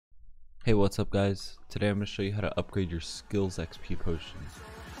Hey, what's up guys? Today I'm going to show you how to upgrade your skills XP potions.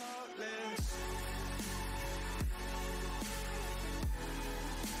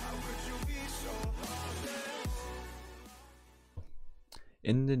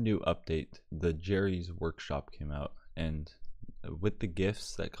 In the new update, the Jerry's Workshop came out, and with the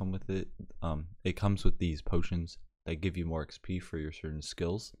gifts that come with it, it comes with these potions that give you more XP for your certain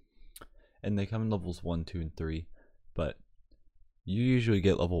skills, and they come in levels 1, 2, and 3, but you usually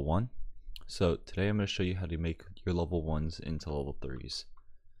get level 1. So today I'm going to show you how to make your level 1s into level 3s.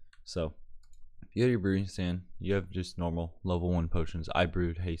 So you have your brewing stand, you have just normal level 1 potions. I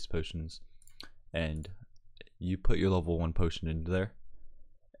brewed haste potions, and you put your level 1 potion into there,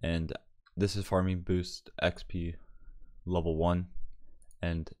 and this is farming boost XP level 1,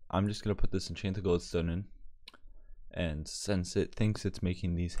 and I'm just going to put this enchanted glowstone in, and since it thinks it's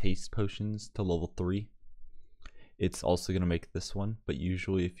making these haste potions to level 3, it's also going to make this one, but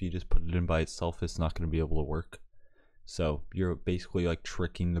usually if you just put it in by itself, it's not going to be able to work. So you're basically like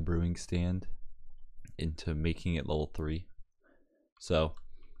tricking the brewing stand into making it level 3. So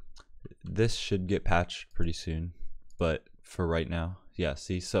this should get patched pretty soon, but for right now, yeah,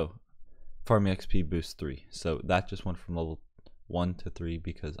 see, so farming XP boost 3. So that just went from level 1 to 3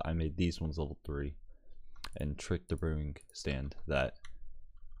 because I made these ones level 3 and tricked the brewing stand that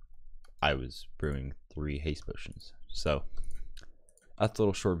I was brewing 3 haste potions. So that's a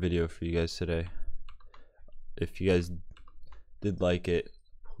little short video for you guys today. If you guys did like it,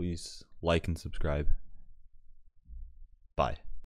 please like and subscribe. Bye.